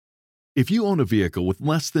If you own a vehicle with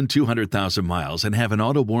less than 200,000 miles and have an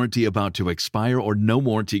auto warranty about to expire or no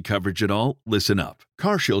warranty coverage at all, listen up.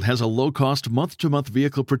 CarShield has a low-cost month-to-month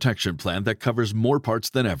vehicle protection plan that covers more parts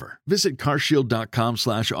than ever. Visit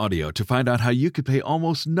carshield.com/audio to find out how you could pay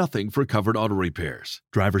almost nothing for covered auto repairs.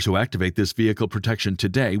 Drivers who activate this vehicle protection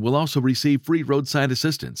today will also receive free roadside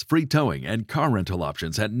assistance, free towing, and car rental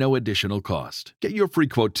options at no additional cost. Get your free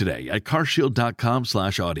quote today at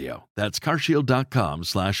carshield.com/audio. That's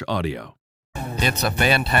carshield.com/audio. It's a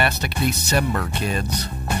fantastic December, kids.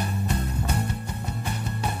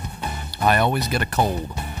 I always get a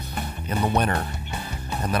cold in the winter,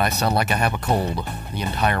 and then I sound like I have a cold the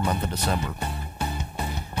entire month of December.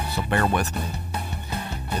 So bear with me.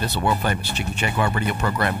 It is a world-famous Jiggy Jaguar radio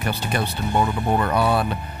program, coast to coast and border to border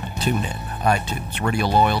on TuneIn, iTunes, Radio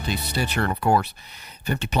Loyalty, Stitcher, and of course,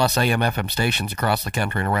 50-plus AM FM stations across the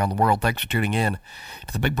country and around the world. Thanks for tuning in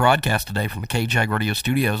to the big broadcast today from the KJAG Radio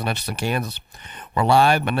Studios in Hutchinson, Kansas. We're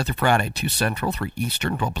live Monday through Friday, 2 Central, 3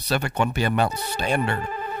 Eastern, 12 Pacific, 1 p.m. Mountain Standard.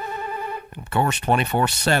 And of course,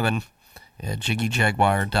 24/7 at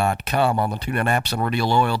JiggyJaguar.com on the TuneIn apps and Radio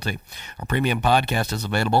Loyalty. Our premium podcast is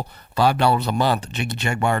available $5 a month at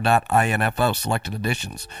JiggyJaguar.info. Selected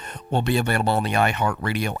editions will be available on the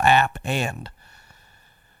iHeartRadio app and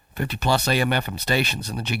 50-plus AM FM stations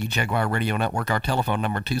in the Jiggy Jaguar Radio Network. Our telephone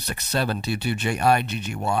number,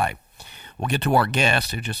 267-22-JIGGY. We'll get to our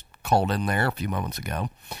guest who just called in there a few moments ago.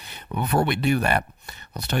 But before we do that,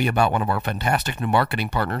 let's tell you about one of our fantastic new marketing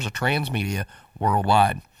partners, a Transmedia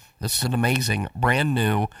Worldwide. This is an amazing, brand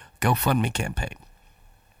new GoFundMe campaign.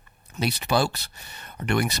 These folks are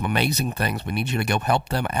doing some amazing things. We need you to go help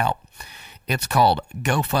them out. It's called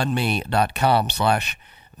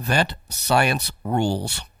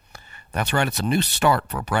GoFundMe.com/VetScienceRules. That's right, it's a new start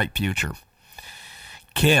for a bright future.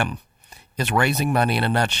 Kim is raising money in a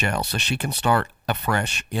nutshell so she can start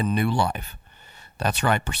afresh in new life. That's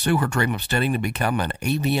right, pursue her dream of studying to become an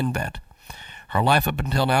avian vet. Her life up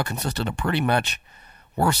until now consisted of pretty much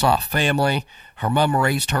worse-off family. Her mom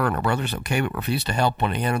raised her and her brother's okay but refused to help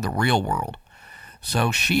when they entered the real world.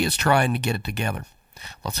 So she is trying to get it together.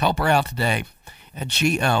 Let's help her out today at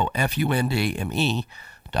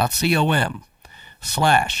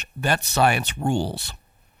GoFundMe.com/VetScienceRules.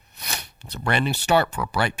 It's a brand new start for a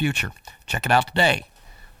bright future. Check it out today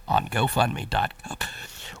on GoFundMe.com.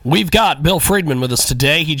 We've got Bill Friedman with us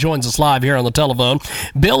today. He joins us live here on the telephone.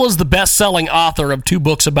 Bill is the best-selling author of 2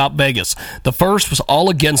 books about Vegas. The first was All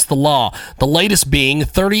Against the Law, the latest being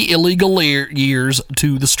 30 Illegal Years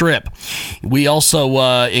to the Strip. We also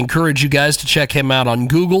encourage you guys to check him out on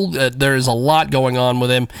Google. There is a lot going on with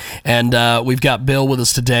him, and we've got Bill with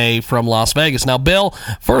us today from Las Vegas. Now, Bill,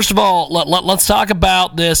 first of all, let's talk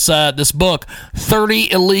about this book,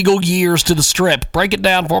 30 Illegal Years to the Strip. Break it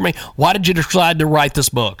down for me. Why did you decide to write this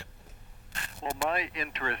book? Well, my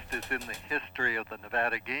interest is in the history of the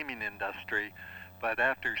Nevada gaming industry, but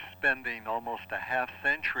after spending almost a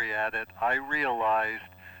half-century at it, I realized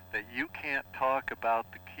that you can't talk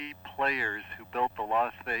about the key players who built the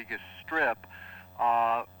Las Vegas Strip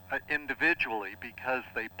individually because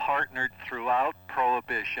they partnered throughout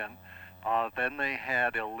Prohibition. Then they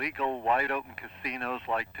had illegal wide-open casinos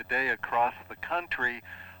like today across the country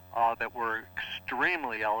that were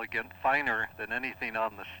extremely elegant, finer than anything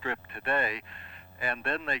on the Strip today. And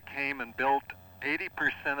then they came and built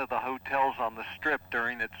 80% of the hotels on the Strip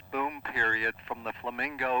during its boom period from the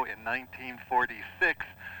Flamingo in 1946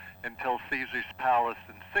 until Caesar's Palace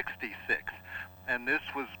in 66. And this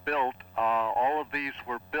was built, all of these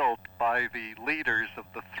were built by the leaders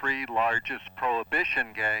of the 3 largest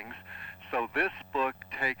Prohibition gangs. So this book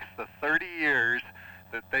takes the 30 years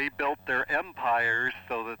that they built their empires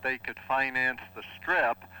so that they could finance the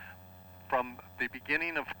Strip from the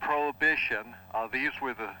beginning of Prohibition. These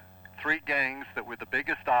were the 3 gangs that were the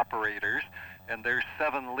biggest operators, and their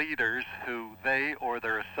 7 leaders who they or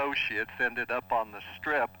their associates ended up on the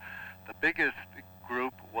Strip. The biggest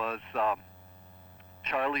group was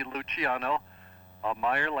Charlie Luciano,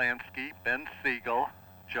 Meyer Lansky, Ben Siegel,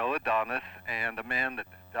 Joe Adonis, and a man that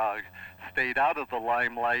stayed out of the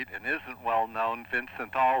limelight and isn't well known,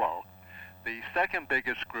 Vincent Allo. The second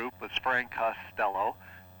biggest group was Frank Costello,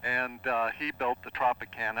 and he built the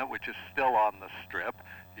Tropicana, which is still on the Strip.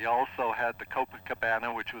 He also had the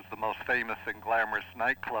Copacabana, which was the most famous and glamorous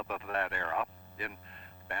nightclub of that era in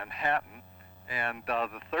Manhattan. And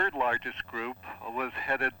the third largest group was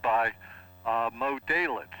headed by Mo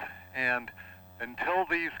Dalitz. And until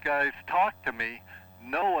these guys talked to me,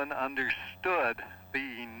 no one understood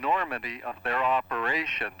the enormity of their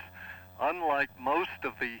operations. Unlike most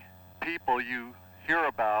of the people you hear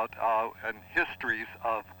about and histories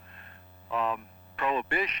of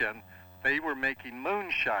Prohibition, they were making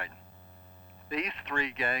moonshine. These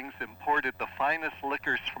three gangs imported the finest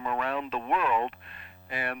liquors from around the world,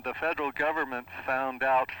 and the federal government found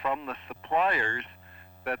out from the suppliers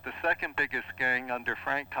that the second biggest gang under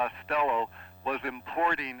Frank Costello was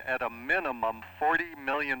importing at a minimum 40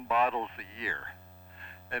 million bottles a year.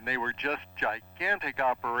 And they were just gigantic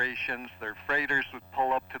operations. Their freighters would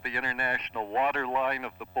pull up to the international water line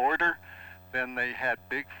of the border. Then they had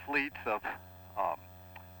big fleets of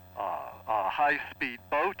high-speed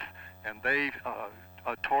boats, and they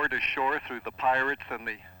toured ashore through the pirates and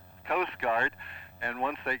the Coast Guard. And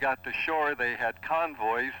once they got to shore, they had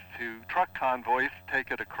truck convoys, to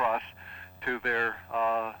take it across to their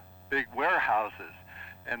big warehouses.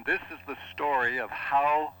 And this is the story of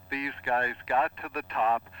how these guys got to the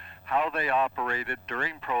top, how they operated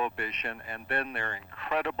during Prohibition, and then their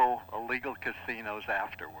incredible illegal casinos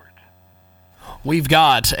afterwards. We've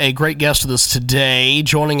got a great guest with us today,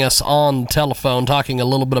 joining us on telephone, talking a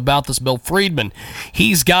little bit about this, Bill Friedman.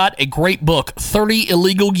 He's got a great book, 30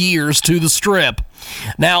 Illegal Years to the Strip.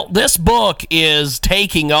 Now, this book is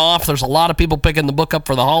taking off. There's a lot of people picking the book up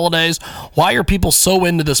for the holidays. Why are people so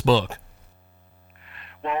into this book?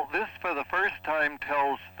 Well, this, for the first time,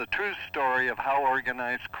 tells the true story of how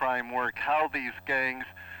organized crime worked, how these gangs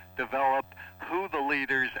developed, who the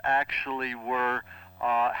leaders actually were,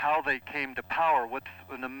 how they came to power. What's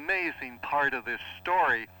an amazing part of this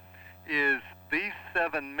story is these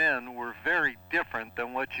 7 men were very different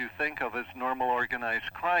than what you think of as normal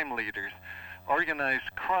organized crime leaders.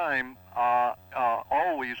 Organized crime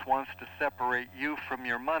always wants to separate you from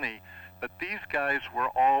your money, but these guys were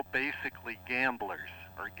all basically gamblers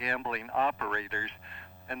or gambling operators,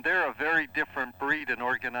 and they're a very different breed in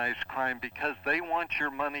organized crime because they want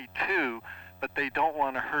your money too, but they don't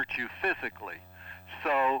want to hurt you physically.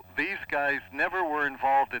 So these guys never were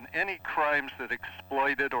involved in any crimes that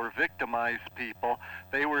exploited or victimized people.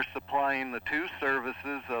 They were supplying the two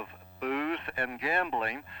services of booze and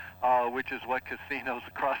gambling, which is what casinos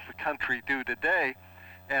across the country do today.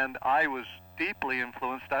 And I was deeply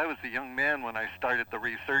influenced. I was a young man when I started the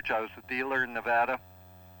research. I was a dealer in Nevada,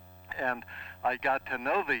 and I got to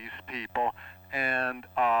know these people, and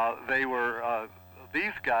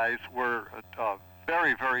these guys were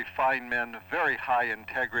very, very fine men, very high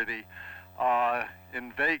integrity.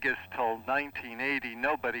 In Vegas till 1980,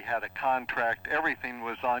 nobody had a contract. Everything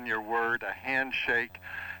was on your word, a handshake.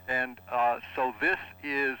 And so this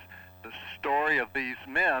is the story of these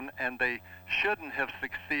men, and they shouldn't have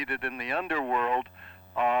succeeded in the underworld,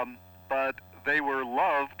 but they were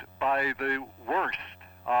loved by the worst.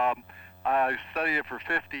 I studied it for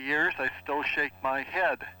 50 years. I still shake my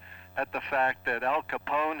head at the fact that Al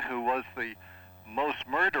Capone, who was the most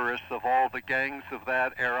murderous of all the gangs of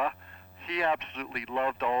that era, he absolutely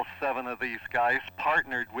loved all 7 of these guys,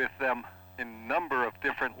 partnered with them in a number of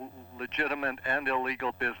different legitimate and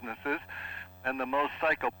illegal businesses. And the most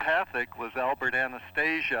psychopathic was Albert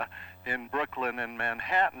Anastasia in Brooklyn and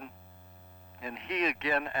Manhattan. And he,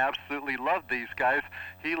 again, absolutely loved these guys.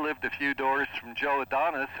 He lived a few doors from Joe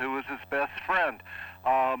Adonis, who was his best friend.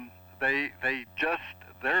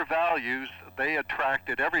 Their values, they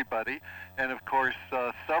attracted everybody. And, of course,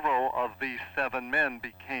 several of these 7 men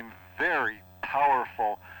became very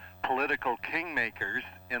powerful political kingmakers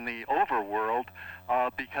in the overworld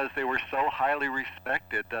because they were so highly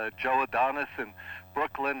respected. Joe Adonis in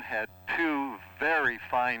Brooklyn had 2 very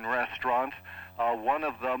fine restaurants. One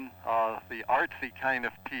of them, the artsy kind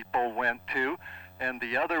of people went to, and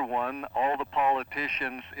the other one, all the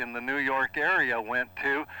politicians in the New York area went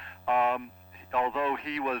to. Although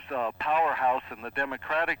he was a powerhouse in the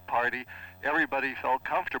Democratic Party, everybody felt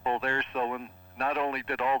comfortable there, so when not only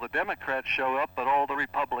did all the Democrats show up, but all the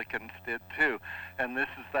Republicans did too. And this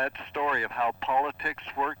is that story of how politics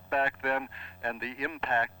worked back then and the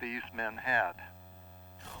impact these men had.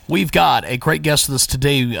 We've got a great guest with us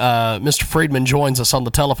today. Mr. Friedman joins us on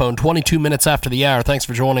the telephone 22 minutes after the hour. Thanks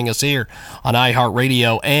for joining us here on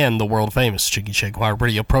iHeartRadio and the world-famous Jiggy Jaguar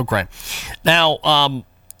radio program. Now,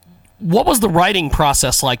 what was the writing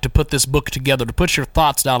process like to put this book together, to put your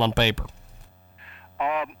thoughts down on paper?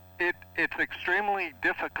 It's extremely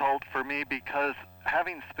difficult for me because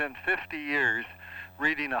having spent 50 years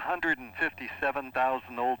reading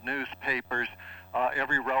 157,000 old newspapers,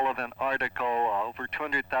 every relevant article, over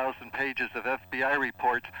 200,000 pages of FBI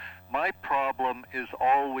reports, my problem is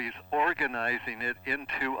always organizing it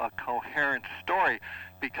into a coherent story.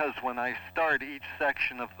 because when I start each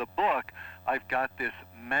section of the book, I've got this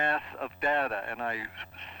mass of data, and I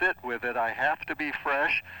sit with it. I have to be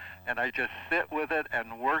fresh, and I just sit with it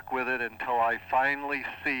and work with it until I finally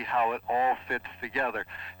see how it all fits together.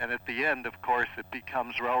 And at the end, of course, it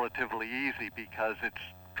becomes relatively easy because it's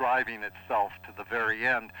driving itself to the very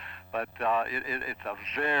end. But it's a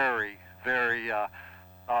very, very...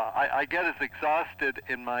 I get as exhausted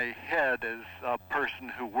in my head as a person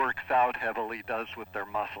who works out heavily does with their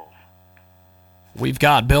muscles. We've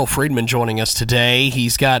got Bill Friedman joining us today.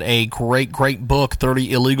 He's got a great, great book,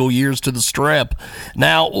 30 Illegal Years to the Strip.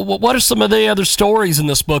 Now, what are some of the other stories in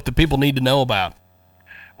this book that people need to know about?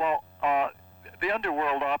 Well, the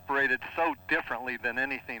underworld operated so differently than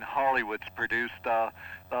anything Hollywood's produced.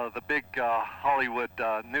 The big Hollywood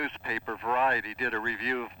newspaper, Variety, did a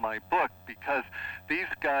review of my book because these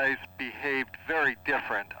guys behaved very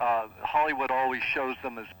different. Hollywood always shows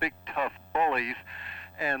them as big, tough bullies,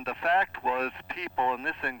 and the fact was people, and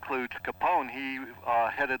this includes Capone, he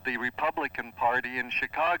headed the Republican Party in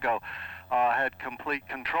Chicago, had complete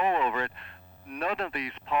control over it. None of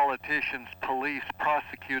these politicians, police,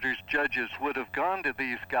 prosecutors, judges would have gone to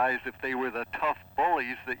these guys if they were the tough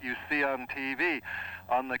bullies that you see on TV.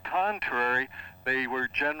 On the contrary, they were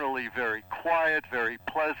generally very quiet, very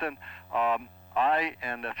pleasant. I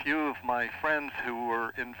and a few of my friends who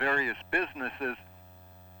were in various businesses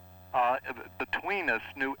between us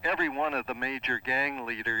knew every one of the major gang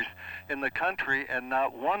leaders in the country, and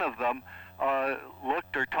not one of them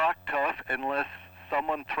looked or talked tough unless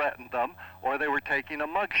someone threatened them or they were taking a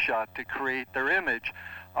mugshot to create their image.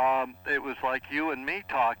 It was like you and me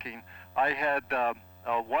talking. I had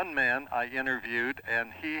one man I interviewed,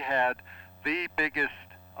 and he had the biggest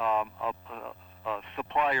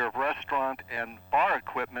supplier of restaurant and bar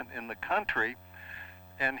equipment in the country,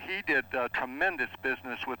 and he did tremendous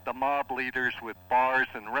business with the mob leaders, with bars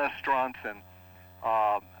and restaurants and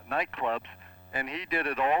nightclubs, and he did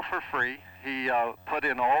it all for free. He put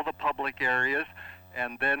in all the public areas,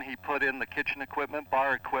 and then he put in the kitchen equipment,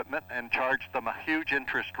 bar equipment, and charged them a huge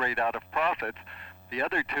interest rate out of profits. The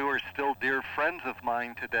other two are still dear friends of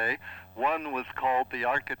mine today. One was called the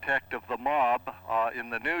architect of the mob in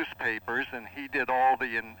the newspapers, and he did all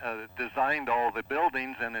the designed all the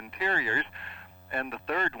buildings and interiors. And the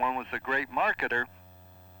third one was a great marketer.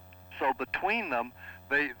 So between them,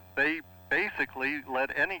 they basically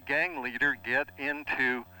let any gang leader get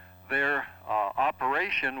into their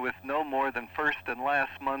operation with no more than first and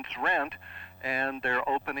last month's rent and their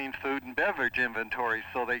opening food and beverage inventory.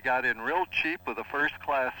 So they got in real cheap with a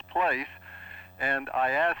first-class place, and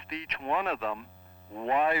I asked each one of them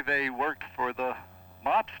why they worked for the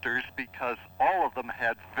mobsters, because all of them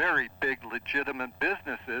had very big legitimate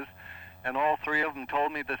businesses, and all three of them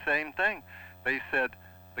told me the same thing. They said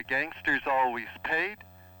the gangsters always paid,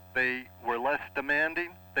 they were less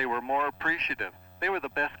demanding, they were more appreciative. They were the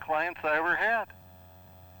best clients I ever had.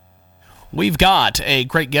 We've got a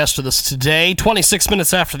great guest with us today. 26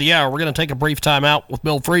 minutes after the hour, we're going to take a brief time out with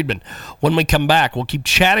Bill Friedman. When we come back, we'll keep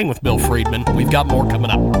chatting with Bill Friedman. We've got more coming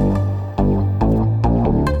up.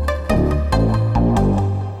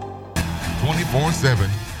 24/7,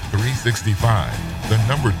 365. The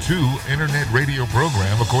number 2 internet radio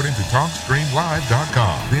program according to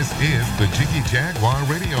TalkStreamLive.com. This is the Jiggy Jaguar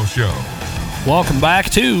Radio Show. Welcome back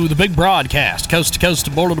to the big broadcast, coast to coast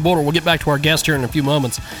to border. We'll get back to our guest here in a few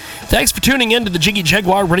moments. Thanks for tuning in to the Jiggy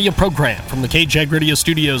Jaguar radio program from the KJAG Radio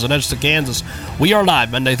Studios in Edgerton, Kansas. We are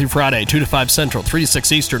live Monday through Friday, 2 to 5 Central, 3 to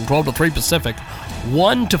 6 Eastern, 12 to 3 Pacific,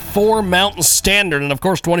 1 to 4 Mountain Standard, and of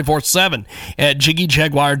course 24/7 at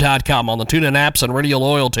JiggyJaguar.com on the TuneIn apps and Radio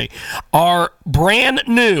Loyalty. Our brand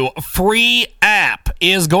new free app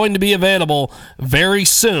is going to be available very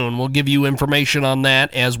soon. We'll give you information on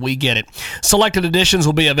that as we get it. Selected editions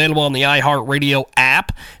will be available on the iHeartRadio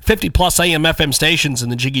app. 50-plus AM/FM stations in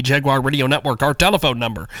the Jiggy Jaguar Radio Network. Our telephone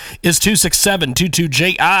number is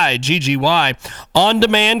 267-22-JIGGY.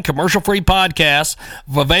 On-demand, commercial-free podcasts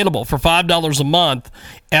available for $5 a month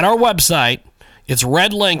at our website. It's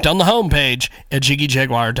red-linked on the homepage at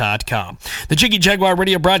JiggyJaguar.com. The Jiggy Jaguar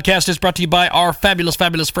radio broadcast is brought to you by our fabulous,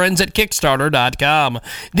 fabulous friends at Kickstarter.com.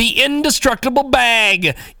 The indestructible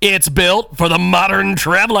bag. It's built for the modern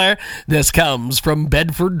traveler. This comes from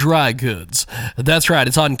Bedford Dry Goods. That's right.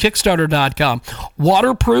 It's on Kickstarter.com.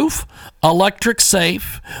 Waterproof, electric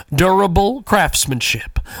safe, durable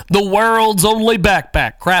craftsmanship. The world's only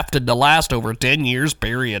backpack crafted to last over 10 years,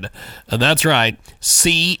 period. That's right.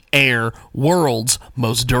 Sea Air, world's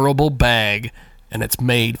most durable bag, and it's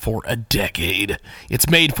made for a decade. It's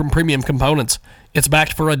made from premium components. It's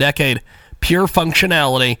backed for a decade. pure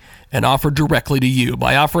functionality, and offered directly to you.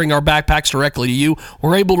 By offering our backpacks directly to you,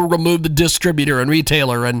 we're able to remove the distributor and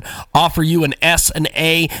retailer and offer you an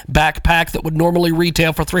S&A backpack that would normally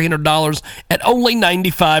retail for $300 at only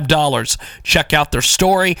 $95. Check out their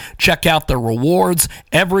story. Check out their rewards.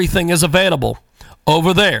 Everything is available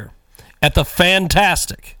over there at the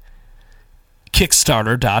fantastic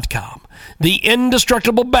Kickstarter.com. The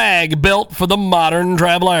indestructible bag built for the modern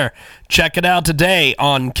traveler. Check it out today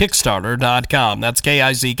on Kickstarter.com. That's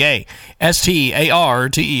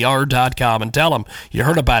KICKSTARTER.com. And tell them you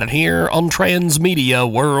heard about it here on Transmedia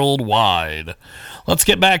Worldwide. Let's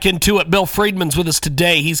get back into it. Bill Friedman's with us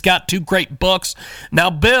today. He's got 2 great books. Now,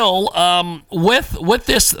 Bill, with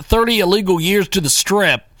this 30 illegal years to the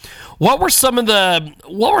Strip, what were some of the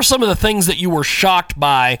things that you were shocked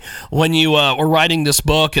by when you were writing this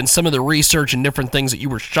book, and some of the research and different things that you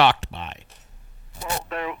were shocked by? Well,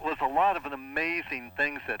 there was a lot of amazing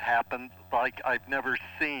things that happened, like I've never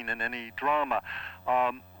seen in any drama.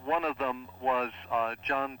 One of them was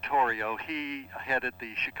John Torrio. He headed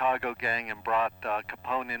the Chicago gang and brought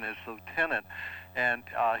Capone in as lieutenant. And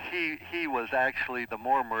he was actually the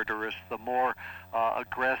more murderous, the more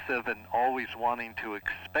aggressive, and always wanting to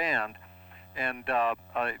expand. And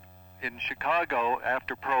in Chicago,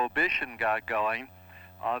 after Prohibition got going,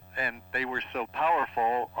 and they were so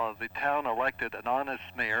powerful, the town elected an honest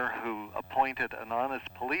mayor who appointed an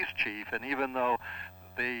honest police chief. And even though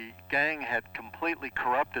the gang had completely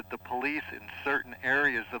corrupted the police in certain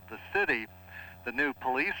areas of the city, the new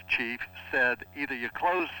police chief said, either you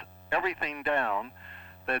close everything down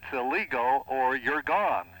that's illegal or you're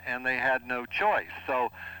gone, and they had no choice.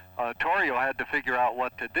 So Torrio had to figure out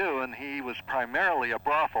what to do, and he was primarily a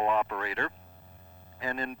brothel operator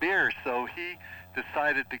and in beer, so he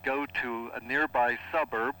decided to go to a nearby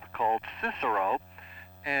suburb called Cicero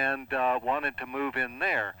and wanted to move in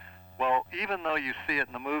there. Well, even though you see it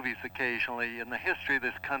in the movies occasionally, in the history of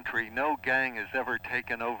this country, no gang has ever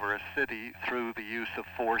taken over a city through the use of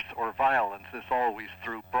force or violence. It's always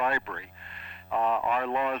through bribery. Our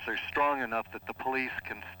laws are strong enough that the police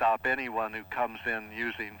can stop anyone who comes in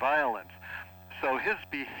using violence. So his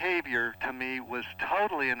behavior to me was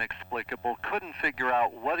totally inexplicable, couldn't figure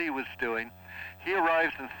out what he was doing. He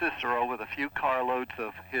arrives in Cicero with a few carloads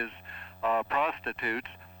of his prostitutes.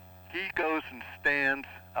 He goes and stands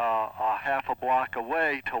a half a block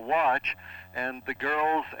away to watch, and the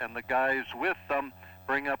girls and the guys with them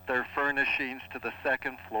bring up their furnishings to the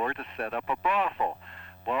second floor to set up a brothel.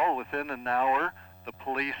 Well, within an hour, the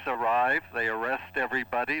police arrive, they arrest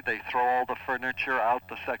everybody, they throw all the furniture out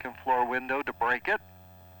the second floor window to break it,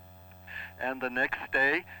 and the next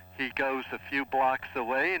day he goes a few blocks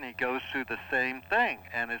away and he goes through the same thing.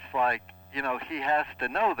 And it's like, you know, he has to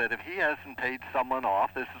know that if he hasn't paid someone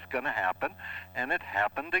off, this is going to happen, and it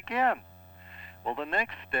happened again. Well, the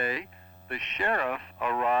next day, the sheriff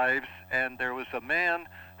arrives, and there was a man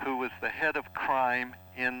who was the head of crime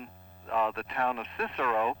in the town of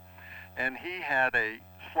Cicero, and he had a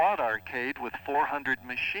slot arcade with 400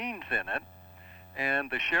 machines in it,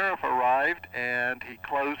 and the sheriff arrived, and he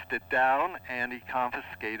closed it down, and he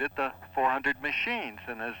confiscated the 400 machines.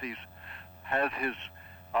 And as he has his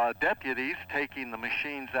deputies taking the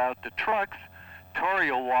machines out to trucks,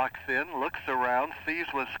 Torrio walks in, looks around, sees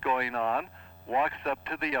what's going on, walks up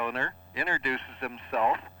to the owner, introduces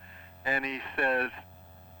himself, and he says,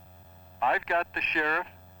 I've got the sheriff,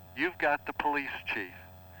 you've got the police chief.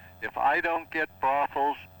 If I don't get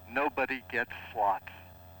brothels, nobody gets slots.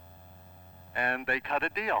 And they cut a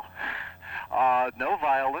deal. No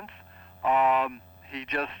violence. He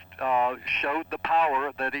just showed the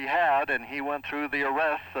power that he had, and he went through the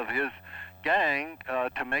arrests of his gang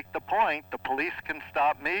to make the point, the police can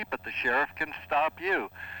stop me, but the sheriff can stop you.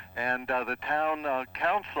 And the town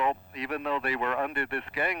council, even though they were under this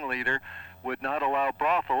gang leader, would not allow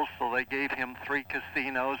brothels, so they gave him 3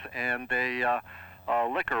 casinos and a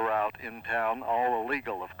liquor route in town, all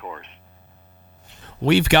illegal, of course.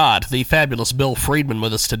 We've got the fabulous Bill Friedman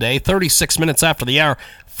with us today, 36 minutes after the hour.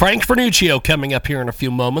 Frank Vernuccio coming up here in a few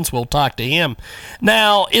moments. We'll talk to him.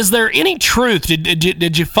 Now, is there any truth?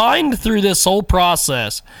 Did you find through this whole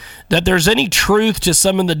process that there's any truth to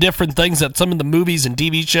some of the different things that some of the movies and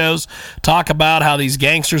TV shows talk about, how these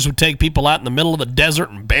gangsters would take people out in the middle of the desert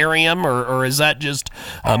and bury them, or is that just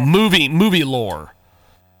movie lore?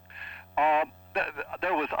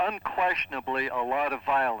 There was unquestionably a lot of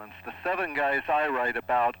violence. The 7 guys I write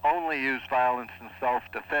about only use violence in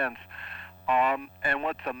self-defense. And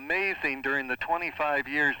what's amazing, during the 25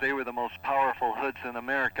 years they were the most powerful hoods in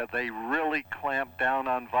America, they really clamped down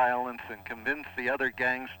on violence and convinced the other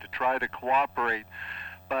gangs to try to cooperate.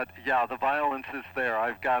 But yeah, the violence is there.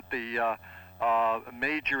 I've got the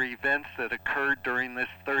major events that occurred during this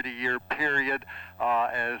 30-year period,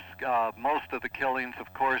 as most of the killings,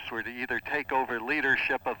 of course, were to either take over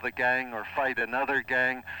leadership of the gang or fight another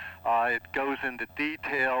gang. It goes into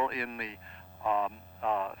detail in the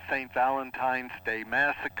St. Valentine's Day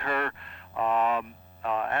Massacre.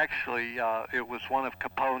 Actually, it was one of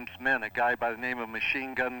Capone's men, a guy by the name of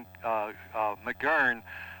Machine Gun McGurn.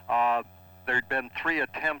 There'd been 3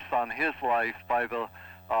 attempts on his life by the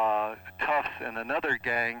toughs in another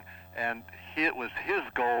gang, and it was his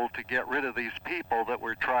goal to get rid of these people that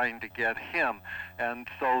were trying to get him. And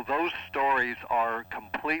so those stories are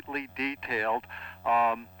completely detailed.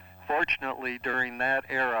 Fortunately, during that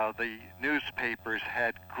era, the newspapers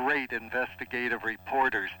had great investigative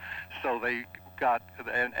reporters, so they got,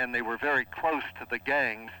 and they were very close to the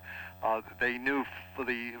gangs. They knew,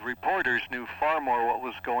 the reporters knew far more what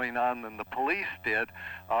was going on than the police did,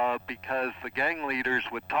 because the gang leaders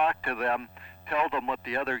would talk to them, tell them what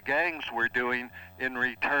the other gangs were doing in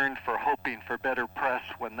return for hoping for better press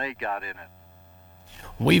when they got in it.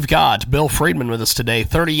 We've got Bill Friedman with us today,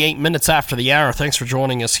 38 minutes after the hour. Thanks for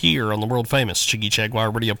joining us here on the world-famous Jiggy Jaguar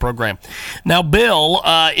radio program. Now, Bill,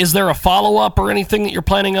 is there a follow-up or anything that you're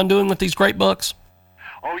planning on doing with these great books?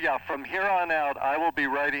 Oh, yeah. From here on out, I will be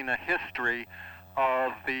writing a history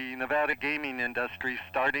of the Nevada gaming industry,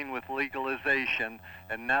 starting with legalization.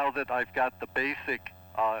 And now that I've got the basic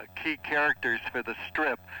key characters for the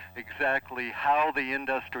strip, exactly how the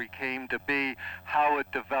industry came to be, how it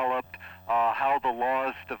developed, how the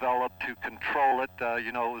laws developed to control it.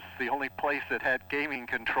 It was the only place that had gaming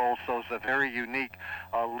control, so it's a very unique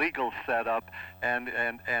legal setup, and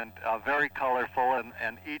very colorful,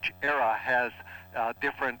 and each era has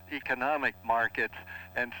different economic markets,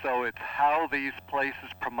 and so it's how these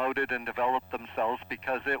places promoted and developed themselves,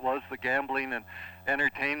 because it was the gambling and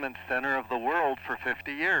entertainment center of the world for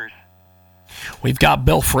 50 years. We've got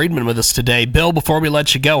Bill Friedman with us today. Bill, before we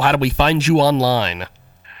let you go, how do we find you online?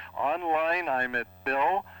 Online, I'm at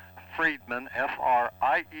Bill Friedman,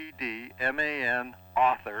 Friedman,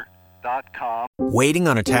 author.com. Waiting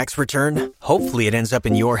on a tax return? Hopefully it ends up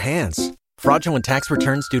in your hands. Fraudulent tax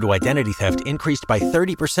returns due to identity theft increased by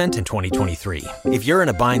 30% in 2023. If you're in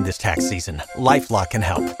a bind this tax season, LifeLock can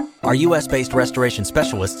help. Our U.S.-based restoration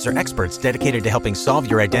specialists are experts dedicated to helping solve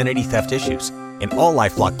your identity theft issues. And all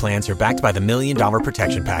LifeLock plans are backed by the $1 Million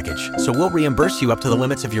Protection Package. So we'll reimburse you up to the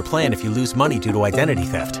limits of your plan if you lose money due to identity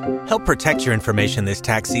theft. Help protect your information this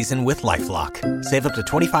tax season with LifeLock. Save up to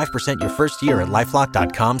 25% your first year at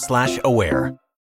LifeLock.com/aware.